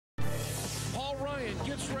Ryan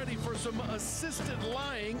gets ready for some assisted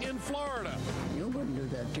lying in Florida. You wouldn't do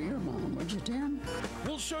that to your mom, would you, Tim?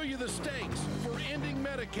 We'll show you the stakes for ending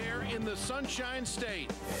Medicare in the Sunshine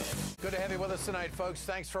State. Good to have you with us tonight, folks.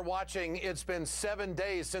 Thanks for watching. It's been 7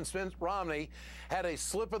 days since Mitt Romney had a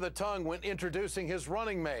slip of the tongue when introducing his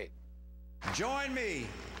running mate. Join me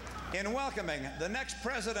in welcoming the next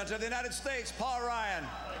president of the United States, Paul Ryan.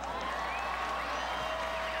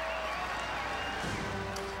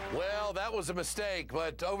 Well, that was a mistake,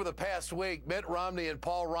 but over the past week, Mitt Romney and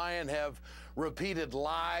Paul Ryan have repeated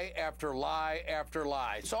lie after lie after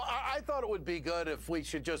lie. So I thought it would be good if we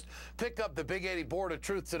should just pick up the Big 80 Board of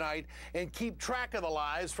Truth tonight and keep track of the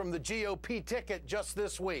lies from the GOP ticket just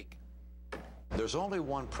this week. There's only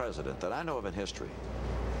one president that I know of in history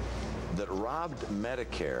that robbed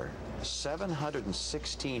Medicare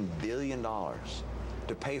 $716 billion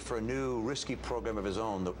to pay for a new risky program of his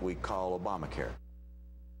own that we call Obamacare.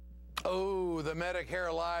 Oh, the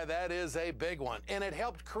Medicare lie, that is a big one. And it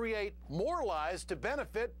helped create more lies to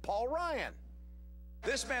benefit Paul Ryan.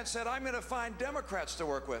 This man said, I'm going to find Democrats to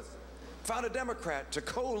work with. Found a Democrat to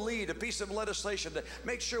co-lead a piece of legislation to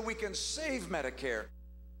make sure we can save Medicare.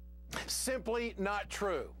 Simply not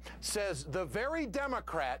true, says the very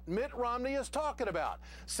Democrat Mitt Romney is talking about.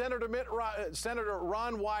 Senator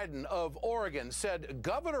Ron Wyden of Oregon said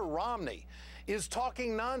Governor Romney is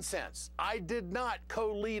talking nonsense. I did not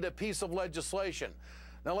co-lead a piece of legislation.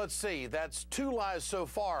 Now let's see, that's 2 lies so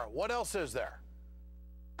far. What else is there?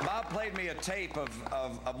 Bob played me a tape of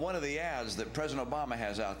one of the ads that President Obama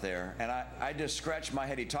has out there, and I just scratched my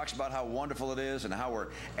head. He talks about how wonderful it is and how we're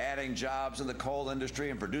adding jobs in the coal industry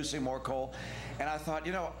and producing more coal. And I thought,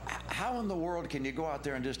 you know, how in the world can you go out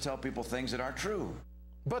there and just tell people things that aren't true?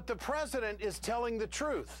 But the president is telling the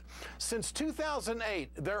truth. Since 2008,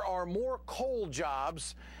 there are more coal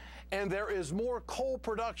jobs and there is more coal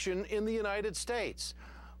production in the United States.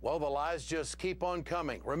 Well, the lies just keep on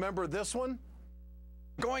coming. Remember this one?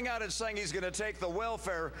 Going out and saying he's going to take the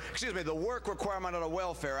work requirement out of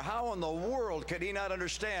welfare. How in the world could he not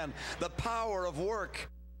understand the power of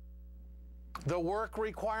work? The work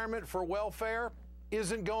requirement for welfare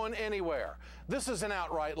isn't going anywhere. This is an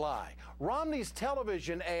outright lie. Romney's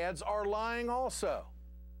television ads are lying also.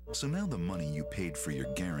 So now the money you paid for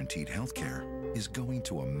your guaranteed health care is going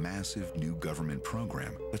to a massive new government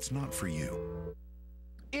program that's not for you.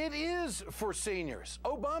 It is for seniors.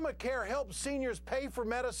 Obamacare helps seniors pay for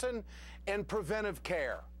medicine and preventive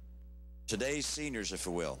care. Today's seniors, if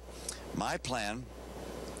you will. My plan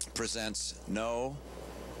presents no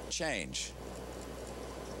change.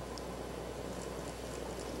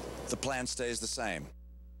 The plan stays the same.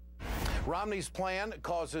 Romney's plan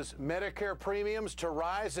causes Medicare premiums to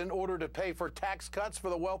rise in order to pay for tax cuts for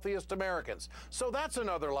the wealthiest Americans. So that's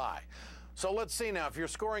another lie. So let's see now. If you're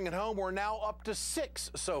scoring at home, we're now up to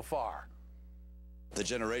 6 so far. The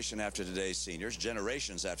generation after today's seniors,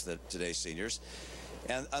 generations after today's seniors.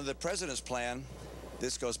 And under the president's plan,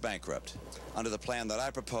 this goes bankrupt. Under the plan that I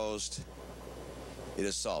proposed, it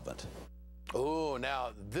is solvent. Oh,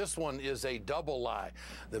 now this one is a double lie.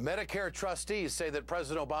 The Medicare trustees say that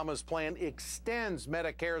President Obama's plan extends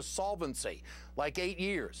Medicare's solvency, like 8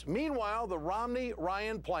 years. Meanwhile, the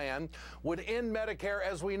Romney-Ryan plan would end Medicare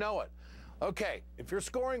as we know it. Okay, if you're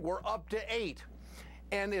scoring, we're up to 8.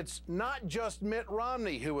 And it's not just Mitt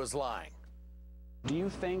Romney who is lying. Do you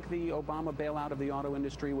think the Obama bailout of the auto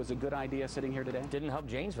industry was a good idea sitting here today? Didn't help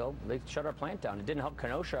Janesville. They shut our plant down. It didn't help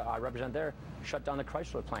Kenosha. I represent there. Shut down the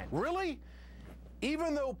Chrysler plant. Really?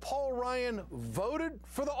 Even though Paul Ryan voted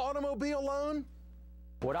for the automobile loan?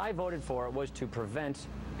 What I voted for was to prevent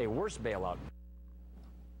a worse bailout.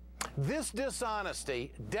 This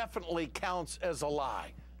dishonesty definitely counts as a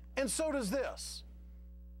lie. And so does this.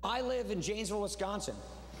 I live in Janesville, Wisconsin.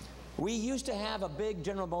 We used to have a big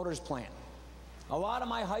General Motors plant. A lot of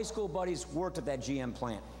my high school buddies worked at that GM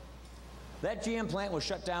plant. That GM plant was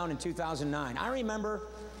shut down in 2009. I remember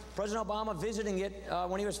President Obama visiting it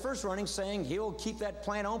when he was first running, saying he'll keep that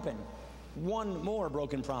plant open. One more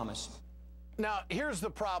broken promise. Now, here's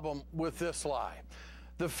the problem with this lie.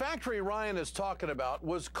 The factory Ryan is talking about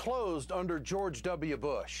was closed under George W.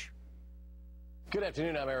 Bush. Good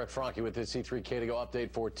afternoon. I'm Eric Franke with this C3K to Go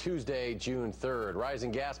update for Tuesday, June 3rd.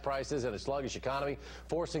 Rising gas prices and a sluggish economy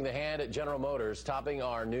forcing the hand at General Motors. Topping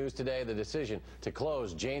our news today, the decision to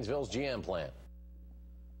close Janesville's GM plant.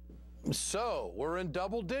 So we're in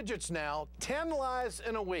double digits now. 10 lies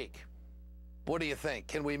in a week. What do you think?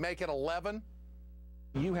 Can we make it 11?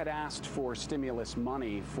 You had asked for stimulus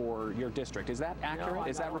money for your district. Is that accurate? No,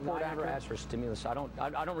 Is that report accurate? I never asked for stimulus. I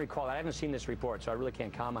don't recall that. I haven't seen this report, so I really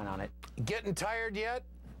can't comment on it. Getting tired yet?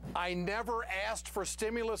 I never asked for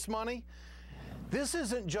stimulus money. This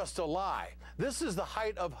isn't just a lie. This is the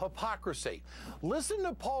height of hypocrisy. Listen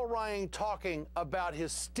to Paul Ryan talking about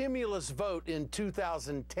his stimulus vote in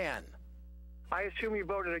 2010. I assume you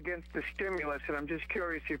voted against the stimulus, and I'm just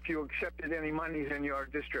curious if you accepted any monies in your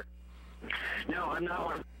district. No, I'm not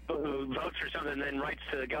one who votes for something and then writes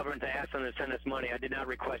to the government to ask them to send us money. I did not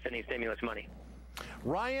request any stimulus money.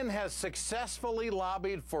 Ryan has successfully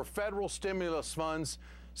lobbied for federal stimulus funds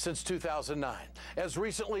since 2009. As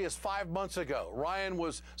recently as 5 months ago, Ryan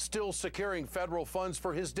was still securing federal funds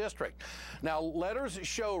for his district. Now, letters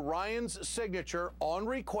show Ryan's signature on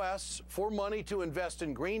requests for money to invest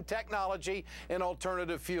in green technology and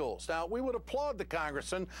alternative fuels. Now, we would applaud the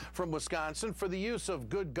congressman from Wisconsin for the use of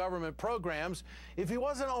good government programs if he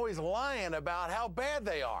wasn't always lying about how bad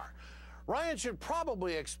they are. Ryan should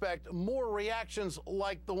probably expect more reactions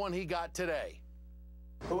like the one he got today.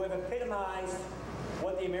 Who have epitomized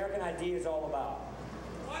what the American idea is all about.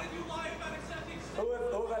 Why did you lie about accepting Who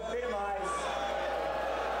have epitomized...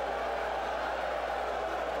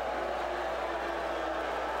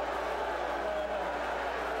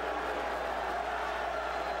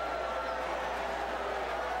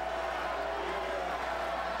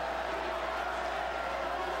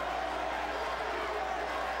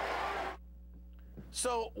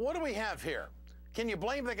 So what do we have here? Can you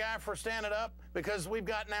blame the guy for standing up? Because we've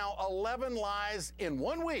got now 11 lies in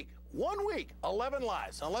 1 week. 1 week, 11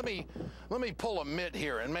 lies. Now let me pull a mitt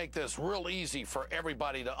here and make this real easy for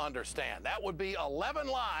everybody to understand. That would be 11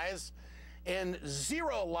 lies and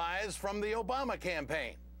 0 lies from the Obama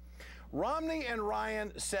campaign. Romney and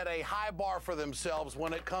Ryan set a high bar for themselves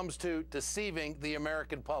when it comes to deceiving the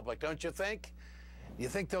American public, don't you think? You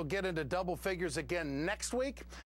think they'll get into double figures again next week?